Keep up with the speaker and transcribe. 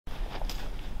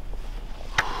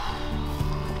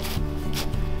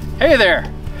Hey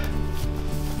there!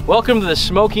 Welcome to the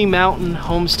Smoky Mountain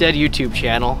Homestead YouTube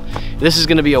channel. This is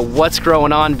going to be a What's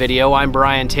Growing On video. I'm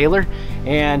Brian Taylor,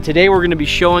 and today we're going to be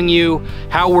showing you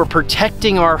how we're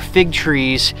protecting our fig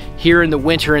trees here in the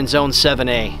winter in Zone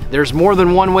 7A. There's more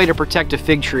than one way to protect a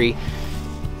fig tree,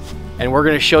 and we're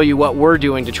going to show you what we're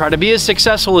doing to try to be as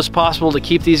successful as possible to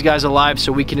keep these guys alive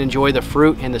so we can enjoy the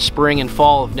fruit in the spring and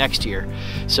fall of next year.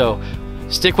 So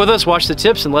stick with us, watch the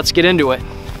tips, and let's get into it.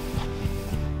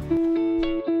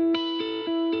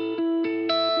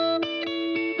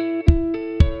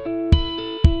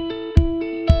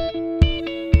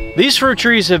 These fruit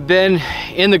trees have been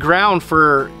in the ground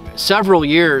for several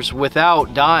years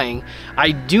without dying.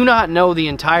 I do not know the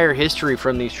entire history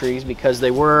from these trees because they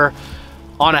were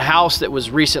on a house that was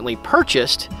recently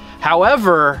purchased.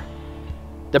 However,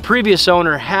 the previous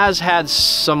owner has had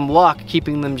some luck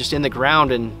keeping them just in the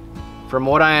ground, and from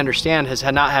what I understand has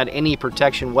not had any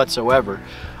protection whatsoever.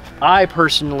 I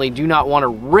personally do not want to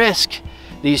risk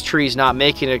these trees not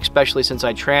making it, especially since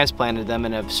I transplanted them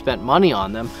and have spent money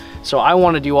on them. So I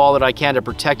want to do all that I can to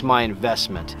protect my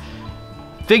investment.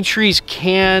 Fig trees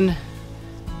can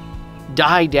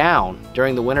die down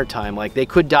during the wintertime. Like, they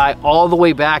could die all the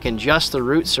way back and just the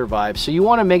roots survive. So you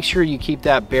want to make sure you keep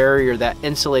that barrier, that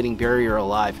insulating barrier,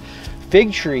 alive.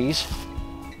 Fig trees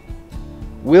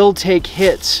will take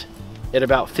hits at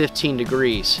about 15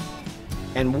 degrees.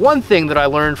 And one thing that I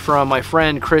learned from my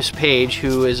friend Chris Page,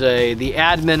 who is the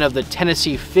admin of the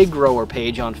Tennessee Fig Grower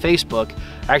page on Facebook,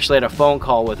 I actually had a phone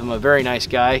call with him, a very nice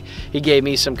guy. He gave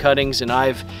me some cuttings and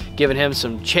I've given him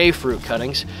some cherry fruit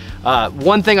cuttings.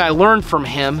 One thing I learned from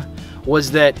him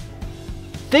was that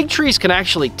fig trees can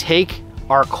actually take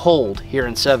our cold here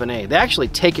in 7A. They actually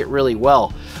take it really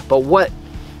well. But what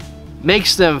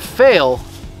makes them fail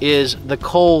is the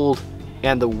cold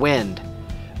and the wind.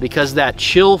 Because that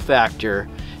chill factor,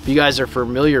 if you guys are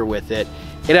familiar with it,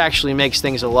 it actually makes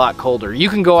things a lot colder. You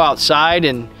can go outside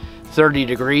in 30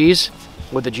 degrees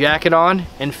with a jacket on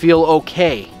and feel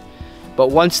okay. But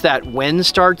once that wind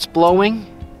starts blowing,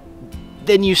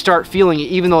 then you start feeling it,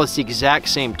 even though it's the exact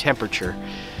same temperature.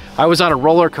 I was on a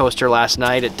roller coaster last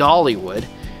night at Dollywood,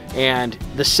 and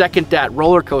the second that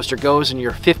roller coaster goes and you're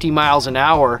 50 miles an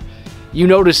hour, you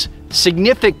notice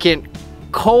significant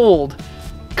cold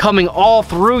coming all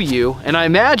through you, and I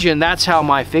imagine that's how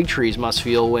my fig trees must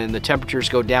feel when the temperatures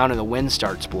go down and the wind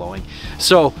starts blowing.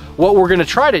 So what we're going to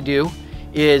try to do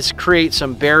is create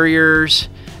some barriers,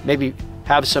 maybe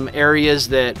have some areas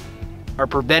that are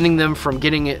preventing them from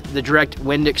getting the direct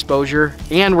wind exposure,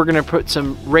 and we're going to put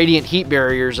some radiant heat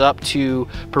barriers up to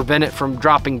prevent it from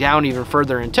dropping down even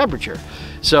further in temperature.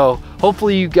 So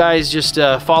hopefully you guys just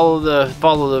follow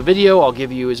the video. I'll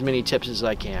give you as many tips as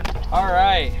I can.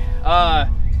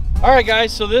 All right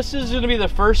guys, so this is going to be the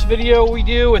first video we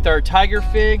do with our tiger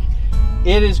fig.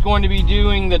 It is going to be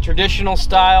doing the traditional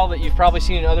style that you've probably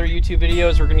seen in other YouTube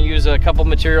videos. We're going to use a couple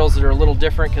materials that are a little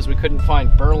different because we couldn't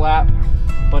find burlap.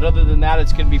 But other than that,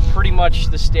 it's going to be pretty much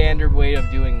the standard way of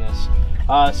doing this.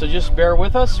 So just bear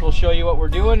with us. We'll show you what we're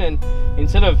doing, and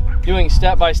instead of doing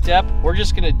step by step, we're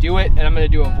just going to do it, and I'm going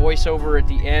to do a voiceover at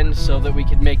the end so that we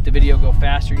can make the video go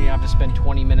faster and you don't have to spend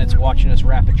 20 minutes watching us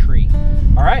wrap a tree.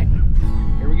 All right,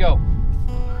 here we go.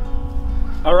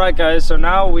 All right guys, so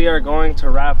now we are going to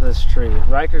wrap this tree.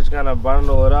 Riker's gonna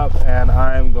bundle it up and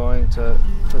I'm going to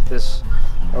put this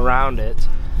around it.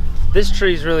 This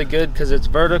tree is really good because it's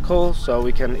vertical, so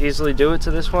we can easily do it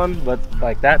to this one, but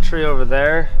like that tree over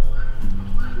there,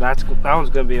 that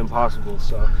one's gonna be impossible.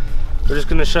 So we're just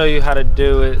gonna show you how to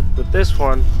do it with this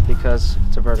one because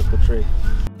it's a vertical tree.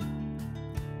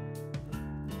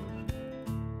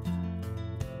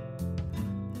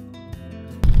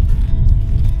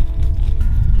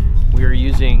 We are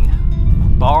using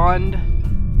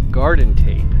Bond garden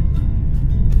tape,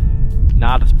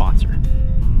 not a sponsor.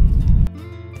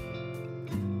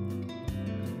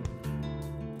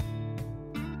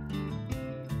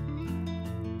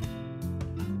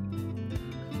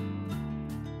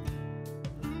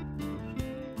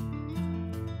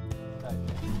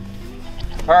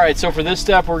 All right, so for this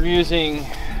step, we're using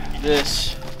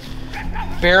this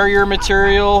barrier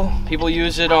material. People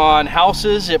use it on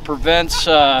houses. It prevents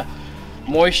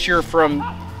moisture from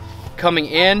coming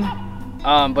in,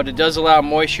 but it does allow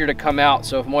moisture to come out.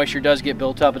 So if moisture does get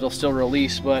built up, it'll still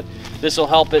release, but this will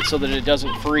help it so that it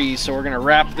doesn't freeze. So we're gonna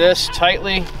wrap this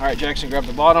tightly. All right, Jackson, grab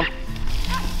the bottom,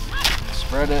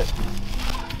 spread it.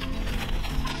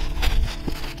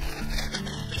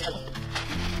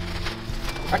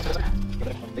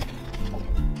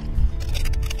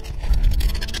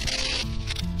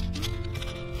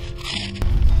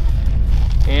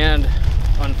 And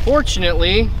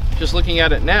unfortunately, just looking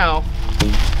at it now,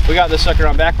 we got this sucker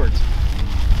on backwards.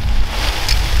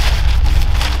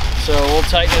 So we'll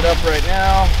tighten it up right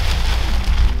now.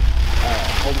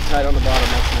 Hold it tight on the bottom,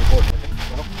 that's important.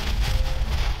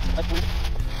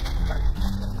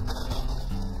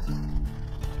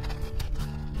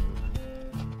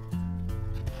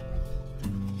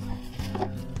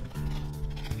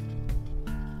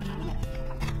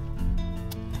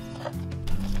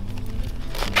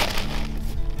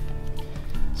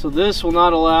 So this will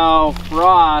not allow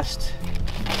frost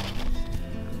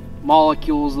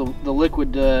molecules, the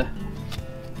liquid, to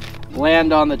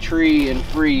land on the tree and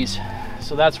freeze.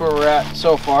 So that's where we're at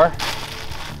so far.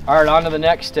 All right, on to the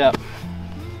next step.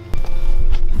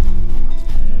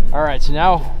 All right, so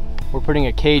now we're putting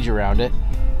a cage around it.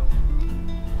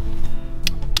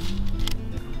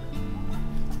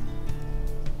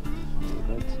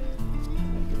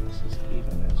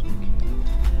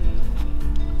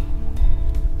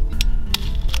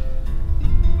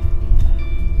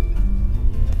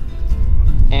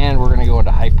 And we're gonna go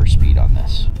into hyperspeed on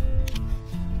this.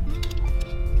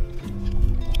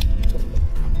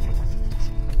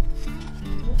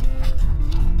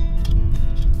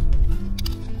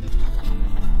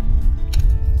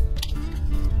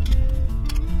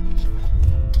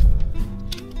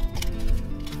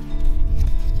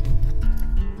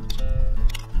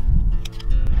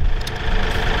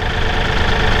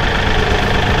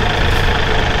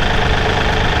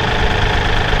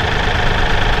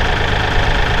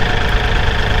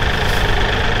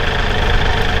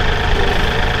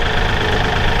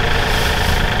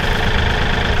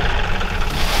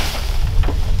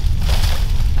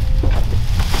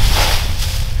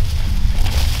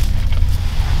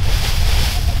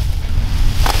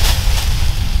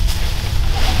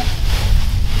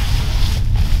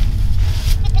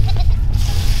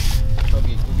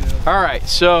 All right,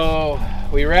 so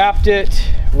we wrapped it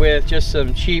with just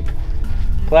some cheap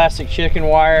plastic chicken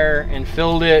wire and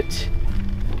filled it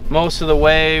most of the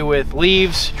way with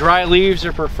leaves. Dry leaves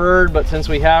are preferred, but since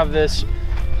we have this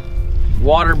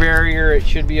water barrier, it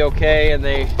should be okay, and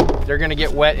they're gonna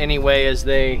get wet anyway as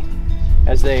they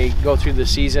go through the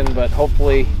season, but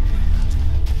hopefully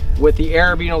with the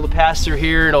air being able to pass through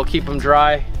here, it'll keep them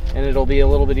dry and it'll be a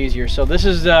little bit easier. So this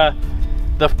is the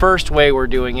first way we're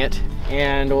doing it,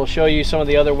 and we'll show you some of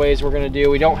the other ways we're gonna do.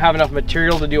 We don't have enough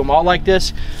material to do them all like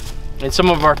this, and some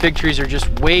of our fig trees are just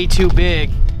way too big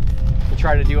to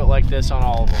try to do it like this on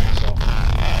all of them.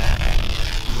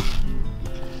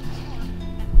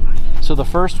 So the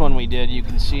first one we did, you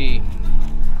can see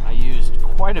I used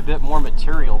quite a bit more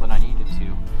material than I needed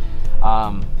to.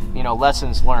 You know,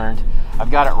 lessons learned.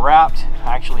 I've got it wrapped.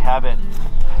 I actually have it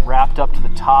wrapped up to the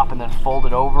top and then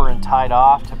folded over and tied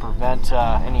off to prevent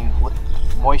any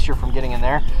moisture from getting in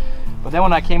there. But then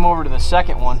when I came over to the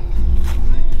second one,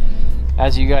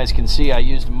 as you guys can see, I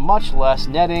used much less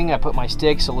netting. I put my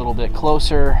stakes a little bit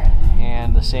closer,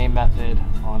 and the same method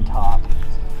on top.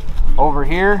 Over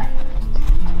here,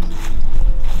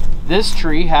 this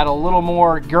tree had a little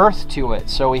more girth to it,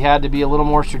 so we had to be a little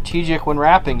more strategic when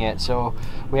wrapping it. So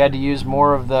we had to use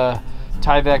more of the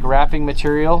Tyvek wrapping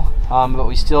material, but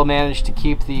we still managed to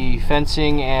keep the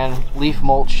fencing and leaf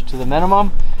mulch to the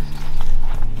minimum.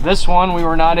 This one we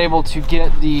were not able to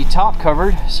get the top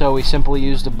covered, so we simply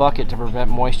used a bucket to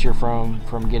prevent moisture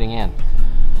from getting in.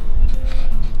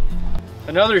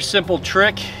 Another simple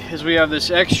trick is we have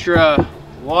this extra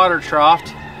water trough.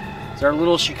 It's our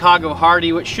little Chicago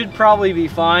Hardy, which should probably be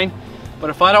fine,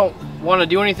 but if I don't want to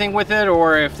do anything with it,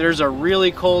 or if there's a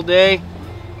really cold day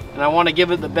and I want to give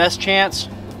it the best chance,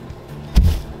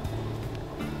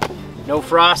 no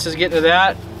frost is getting to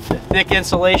that. The thick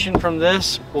insulation from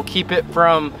this will keep it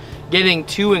from getting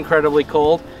too incredibly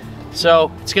cold.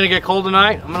 So it's gonna get cold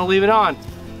tonight, I'm gonna leave it on.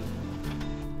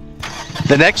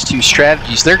 The next two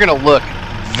strategies, they're gonna look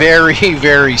very,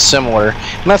 very similar,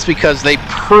 and that's because they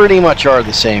pretty much are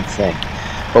the same thing.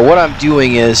 But what I'm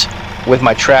doing is, with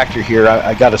my tractor here,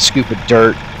 I got a scoop of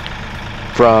dirt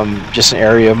from just an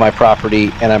area of my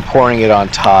property, and I'm pouring it on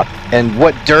top. And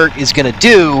what dirt is gonna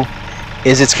do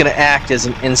is it's gonna act as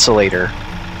an insulator.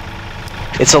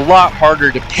 It's a lot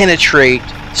harder to penetrate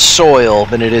soil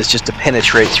than it is just to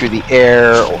penetrate through the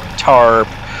air or tarp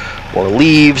or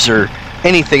leaves or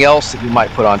anything else that you might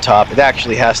put on top. It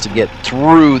actually has to get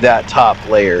through that top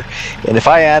layer. And if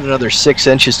I add another 6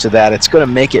 inches to that, it's going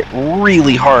to make it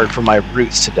really hard for my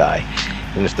roots to die.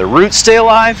 And if the roots stay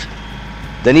alive,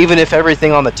 then even if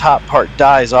everything on the top part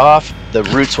dies off, the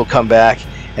roots will come back.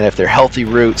 And if they're healthy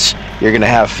roots, you're going to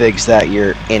have figs that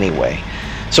year anyway.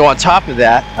 So on top of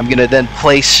that, I'm going to then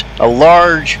place a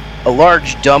large a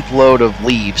large dump load of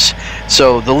leaves.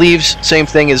 So the leaves, same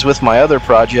thing as with my other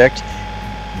project,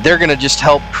 they're going to just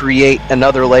help create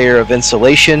another layer of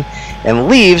insulation, and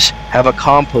leaves have a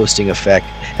composting effect.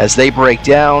 As they break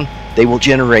down, they will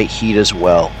generate heat as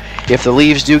well. If the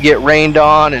leaves do get rained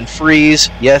on and freeze,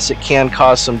 yes, it can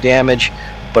cause some damage,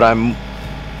 but I'm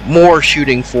more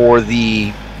shooting for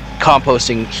the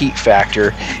composting heat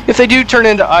factor. If they do turn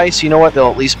into ice, you know what,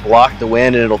 they'll at least block the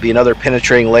wind, and it'll be another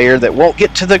penetrating layer that won't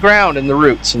get to the ground and the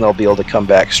roots, and they'll be able to come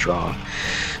back strong.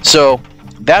 So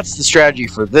that's the strategy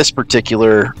for this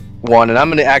particular one, and I'm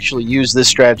going to actually use this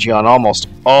strategy on almost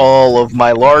all of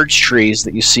my large trees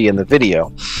that you see in the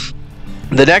video.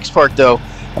 The next part though,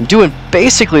 I'm doing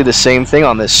basically the same thing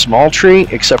on this small tree,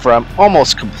 except for I'm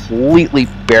almost completely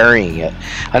burying it.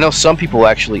 I know some people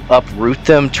actually uproot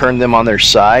them, turn them on their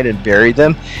side and bury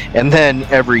them, and then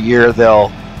every year they'll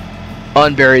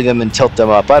unbury them and tilt them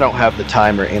up. I don't have the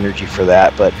time or energy for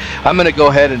that, but I'm going to go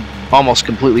ahead and almost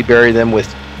completely bury them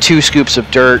with 2 scoops of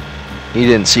dirt. You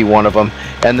didn't see one of them,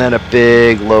 and then a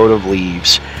big load of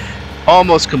leaves,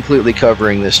 almost completely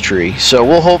covering this tree. So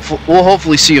we'll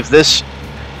hopefully see if this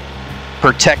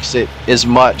protects it as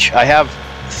much. I have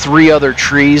 3 other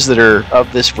trees that are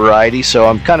of this variety, so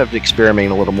I'm kind of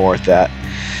experimenting a little more with that.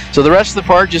 So the rest of the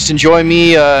part, just enjoy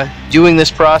me doing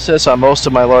this process on most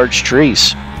of my large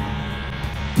trees.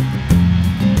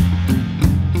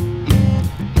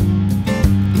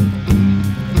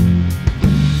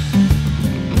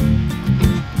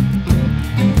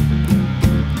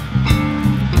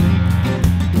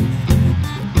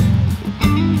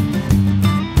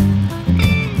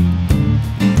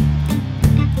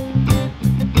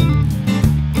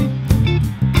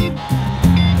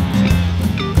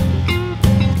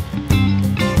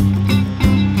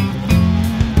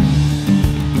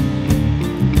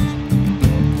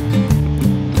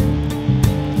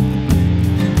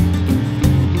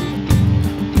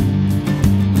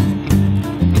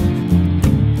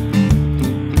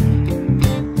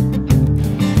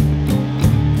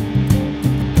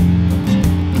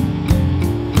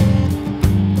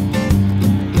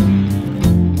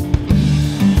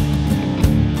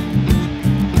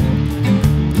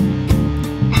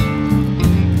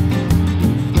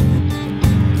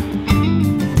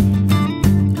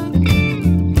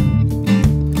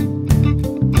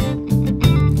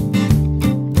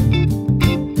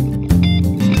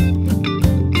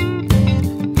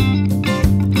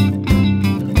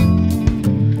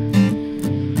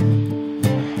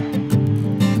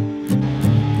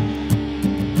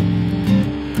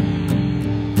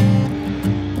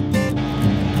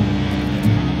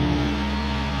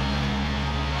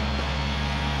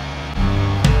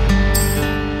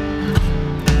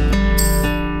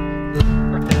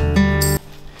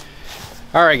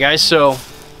 Alright guys, so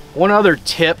one other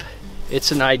tip,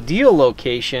 it's an ideal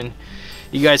location.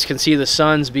 You guys can see the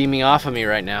sun's beaming off of me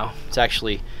right now. It's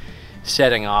actually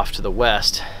setting off to the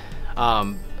west.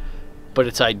 But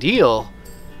it's ideal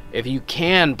if you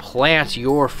can plant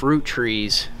your fruit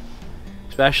trees,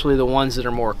 especially the ones that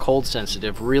are more cold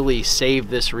sensitive, really save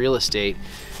this real estate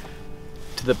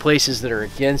to the places that are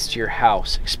against your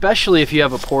house, especially if you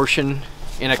have a portion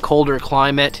in a colder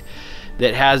climate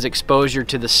that has exposure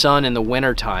to the sun in the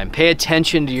wintertime. Pay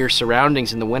attention to your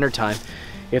surroundings in the wintertime.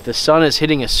 If the sun is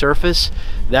hitting a surface,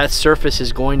 that surface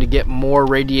is going to get more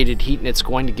radiated heat and it's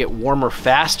going to get warmer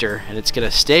faster, and it's going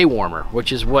to stay warmer,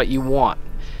 which is what you want.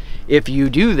 If you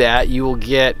do that, you will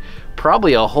get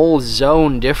probably a whole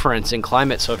zone difference in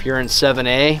climate. So if you're in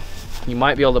 7A, you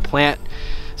might be able to plant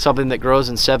something that grows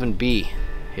in 7B.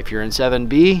 If you're in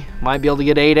 7B, you might be able to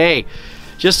get 8A.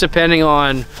 Just depending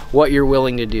on what you're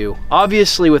willing to do.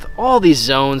 Obviously, with all these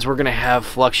zones, we're gonna have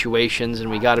fluctuations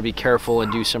and we gotta be careful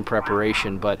and do some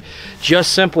preparation, but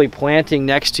just simply planting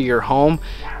next to your home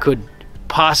could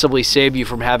possibly save you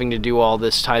from having to do all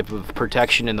this type of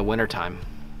protection in the wintertime.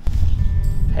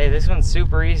 Hey, this one's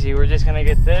super easy. We're just gonna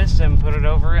get this and put it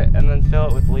over it and then fill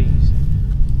it with leaves.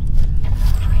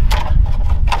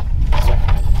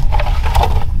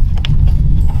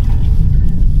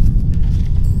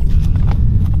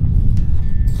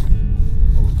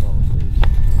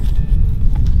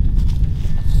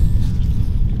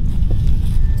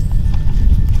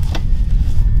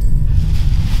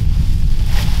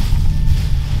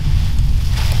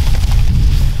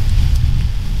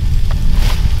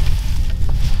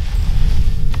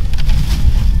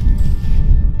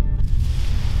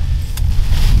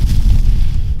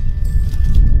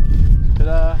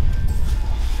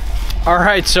 All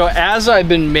right, so as I've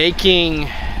been making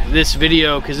this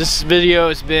video, because this video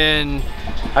has been,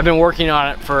 I've been working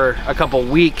on it for a couple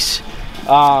weeks.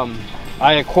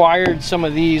 I acquired some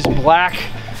of these black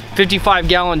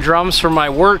 55-gallon drums from my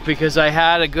work because I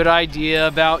had a good idea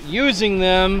about using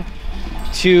them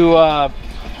to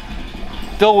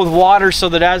fill with water so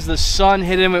that as the sun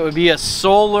hit them, it would be a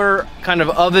solar kind of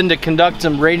oven to conduct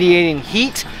some radiating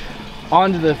heat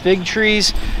onto the fig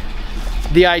trees.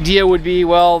 The idea would be,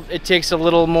 well, it takes a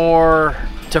little more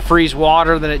to freeze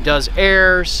water than it does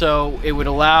air, so it would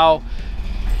allow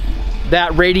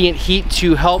that radiant heat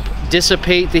to help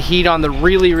dissipate the heat on the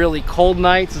really, really cold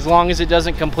nights, as long as it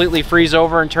doesn't completely freeze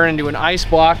over and turn into an ice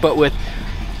block. But with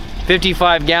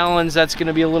 55 gallons, that's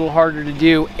gonna be a little harder to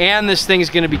do, and this thing is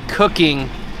gonna be cooking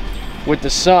with the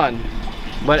sun.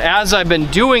 But as I've been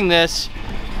doing this,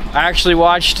 I actually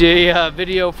watched a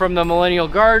video from the Millennial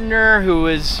Gardener who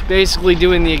is basically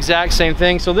doing the exact same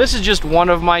thing. So this is just one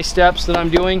of my steps that I'm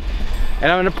doing, and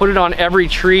I'm gonna put it on every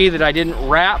tree that I didn't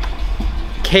wrap,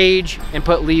 cage, and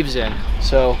put leaves in.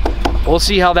 So we'll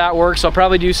see how that works. I'll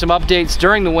probably do some updates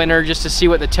during the winter just to see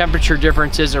what the temperature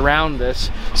difference is around this,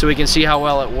 so we can see how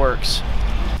well it works.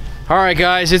 All right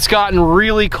guys, it's gotten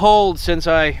really cold since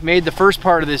I made the first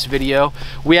part of this video.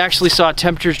 We actually saw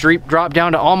temperatures drop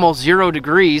down to almost 0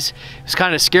 degrees. It's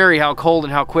kind of scary how cold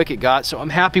and how quick it got, so I'm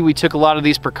happy we took a lot of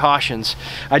these precautions.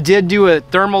 I did do a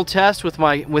thermal test with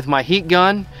my heat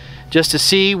gun just to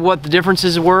see what the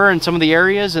differences were in some of the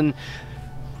areas, and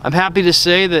I'm happy to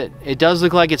say that it does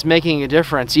look like it's making a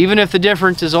difference. Even if the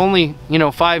difference is only, you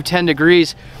know, 5-10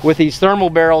 degrees, with these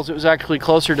thermal barrels, it was actually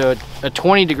closer to a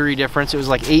 20-degree difference. It was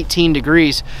like 18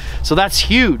 degrees. So that's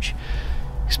huge,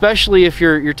 especially if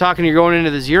you're going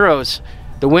into the zeros.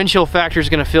 The wind chill factor is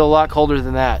gonna feel a lot colder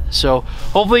than that. So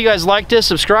hopefully you guys liked this.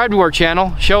 Subscribe to our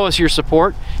channel, show us your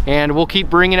support, and we'll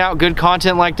keep bringing out good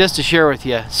content like this to share with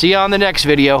you. See you on the next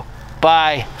video.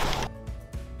 Bye.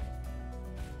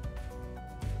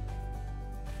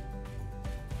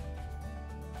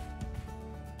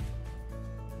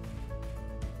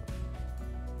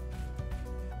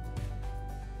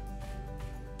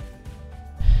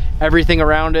 Everything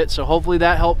around it, so hopefully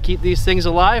that helped keep these things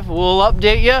alive. We'll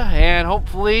update you, and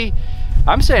hopefully,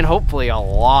 I'm saying hopefully a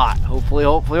lot. Hopefully.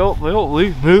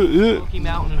 Smoky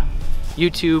Mountain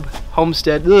YouTube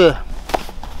homestead.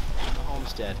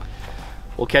 Homestead.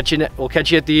 We'll catch you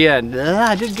at the end.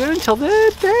 I did good until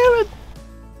then.